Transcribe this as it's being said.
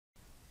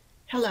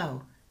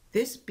Hello,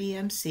 this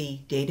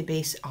BMC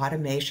Database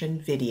Automation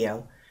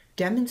video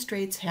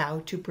demonstrates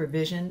how to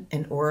provision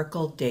an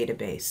Oracle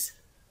database.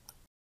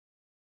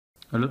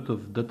 A lot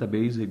of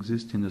databases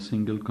exist in a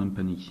single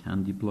company,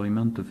 and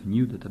deployment of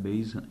new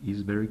database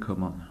is very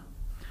common.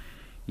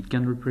 It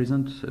can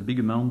represent a big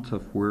amount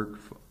of work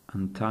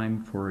and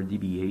time for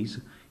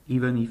DBAs,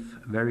 even if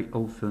very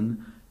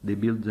often they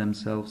build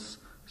themselves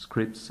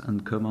scripts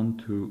and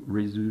commands to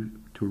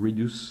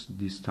reduce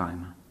this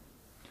time.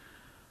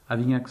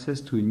 Having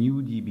access to a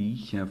new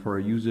DB for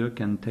a user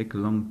can take a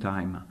long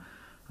time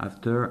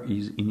after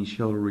his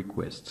initial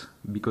request,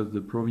 because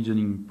the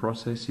provisioning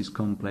process is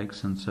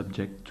complex and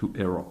subject to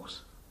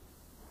errors.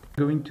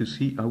 We're going to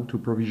see how to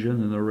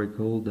provision an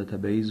Oracle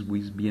database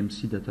with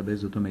BMC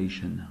Database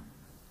Automation.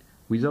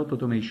 Without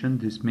automation,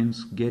 this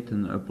means get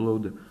and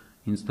upload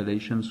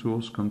installation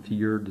source,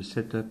 configure the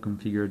setup,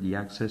 configure the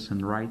access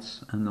and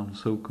rights, and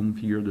also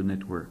configure the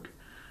network.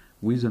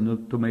 With an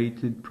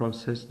automated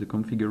process, the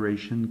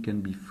configuration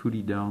can be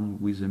fully done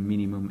with a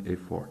minimum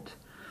effort.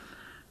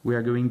 We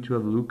are going to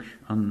have a look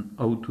on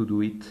how to do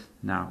it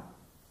now.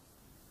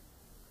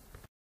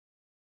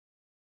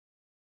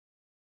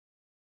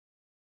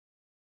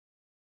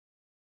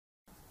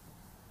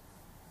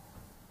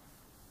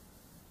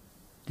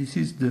 This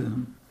is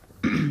the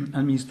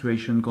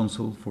administration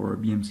console for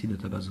BMC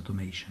Database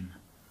Automation.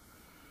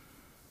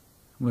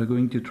 We're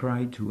going to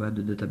try to add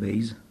a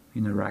database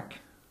in a rack.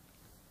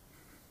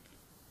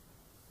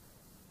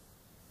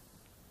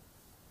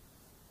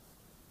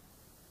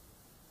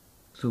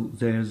 So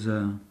there's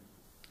a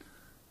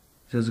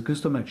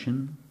custom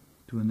action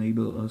to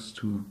enable us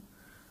to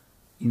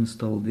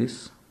install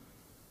this.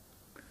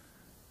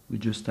 We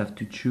just have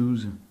to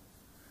choose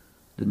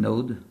the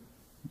node,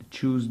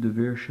 choose the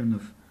version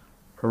of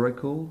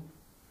Oracle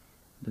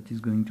that is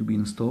going to be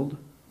installed,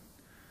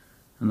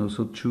 and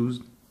also choose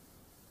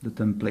the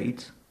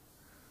template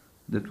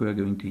that we are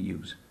going to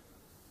use.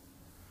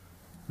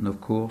 And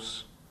of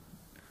course,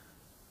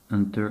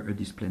 enter a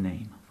display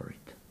name for it.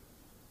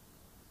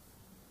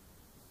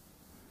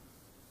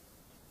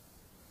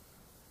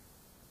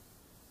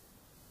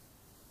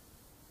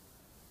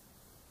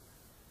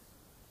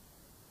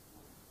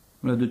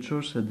 We have the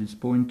choice at this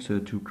point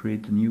to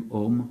create a new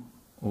home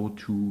or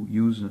to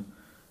use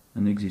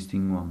an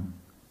existing one.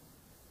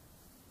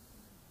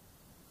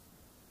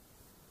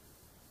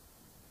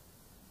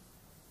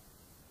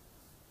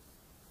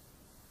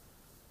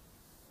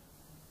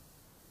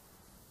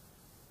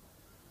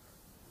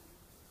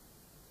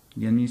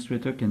 The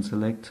administrator can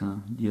select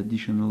the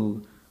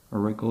additional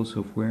Oracle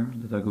software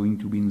that are going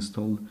to be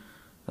installed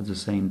at the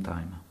same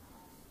time.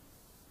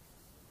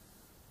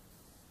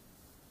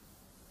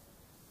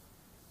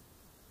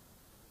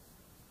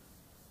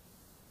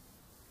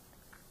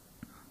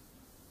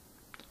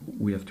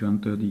 We have to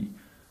enter the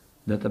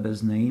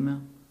database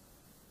name,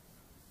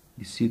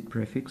 the seed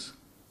prefix,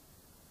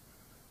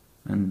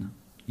 and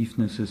if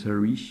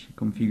necessary,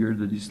 configure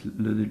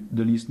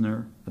the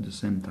listener at the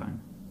same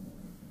time.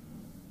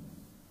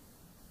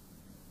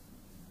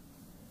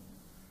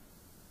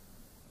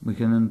 We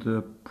can enter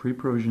a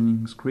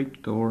pre-provisioning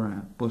script or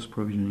a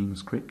post-provisioning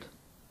script.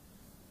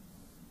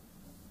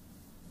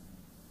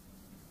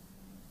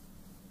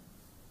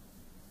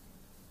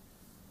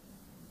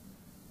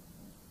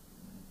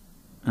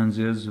 And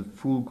there's a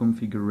full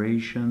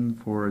configuration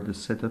for the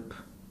setup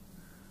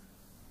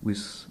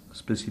with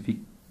specific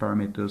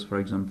parameters, for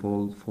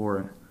example,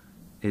 for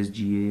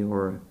SGA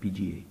or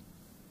BDA.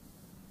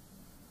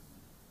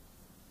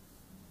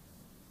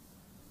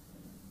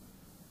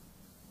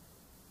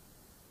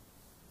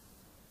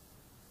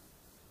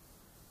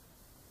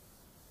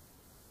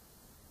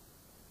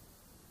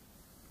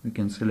 We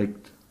can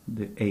select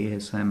the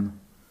ASM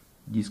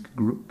disk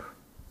group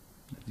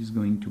that is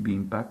going to be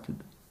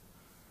impacted.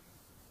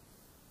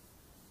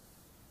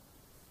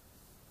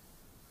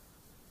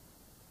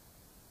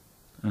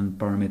 And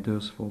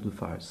parameters for the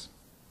files.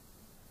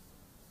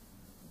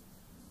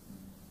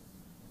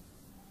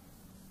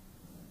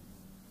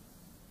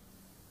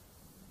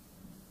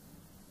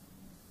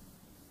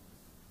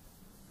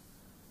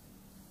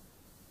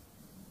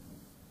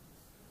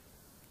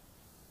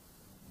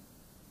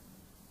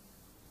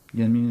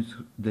 The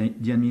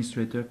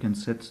administrator can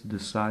set the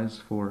size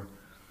for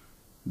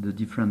the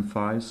different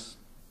files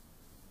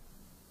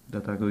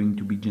that are going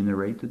to be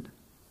generated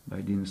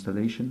by the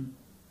installation.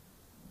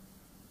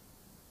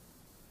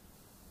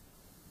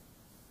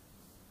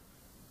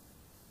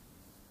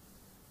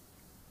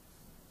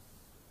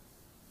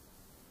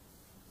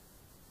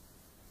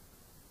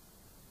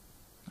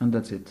 And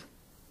that's it.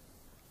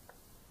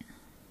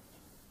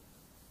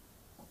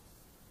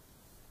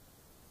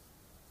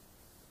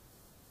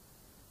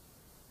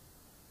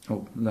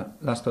 Oh,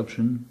 last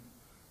option,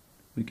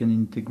 we can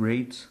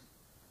integrate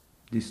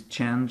this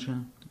change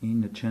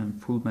in the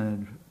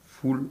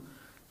full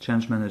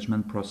change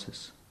management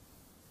process.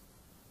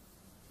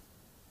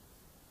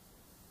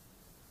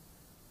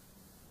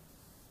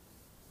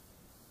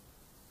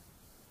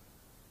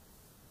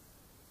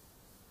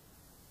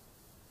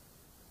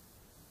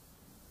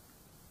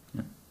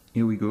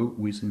 Here we go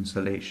with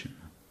installation.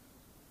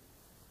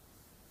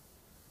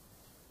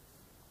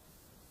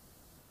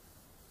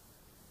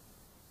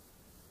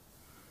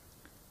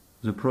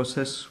 The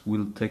process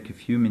will take a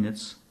few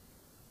minutes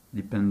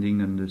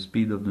depending on the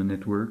speed of the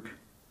network.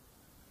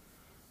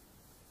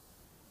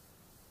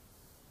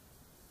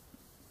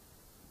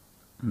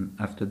 And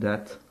after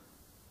that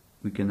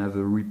we can have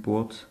a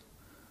report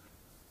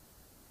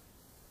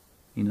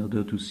in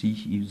order to see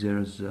if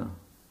there's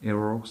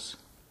errors.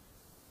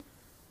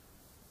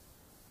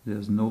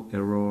 There's no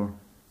error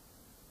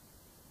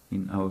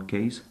in our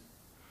case,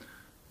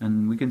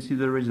 and we can see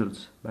the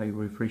results by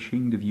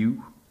refreshing the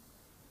view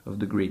of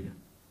the grid.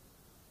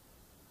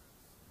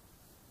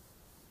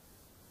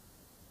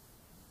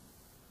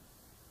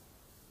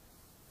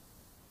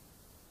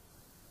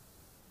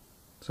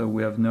 So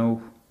we have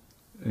now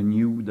a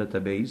new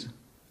database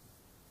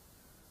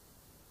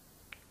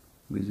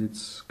with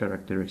its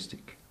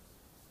characteristic.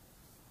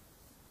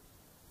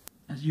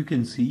 As you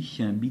can see,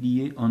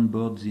 BDA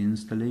onboards the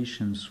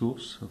installation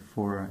source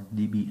for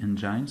DB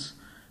engines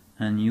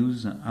and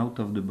use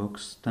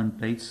out-of-the-box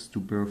templates to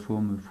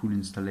perform a full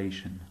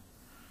installation.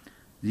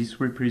 This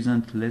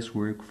represents less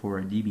work for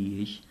a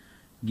DBA,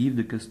 give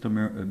the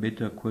customer a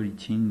better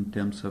quality in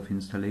terms of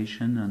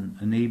installation, and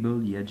enable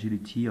the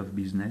agility of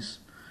business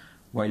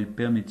while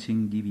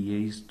permitting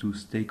DBAs to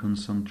stay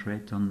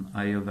concentrated on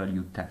higher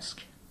value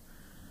tasks.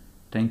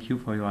 Thank you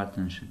for your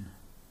attention.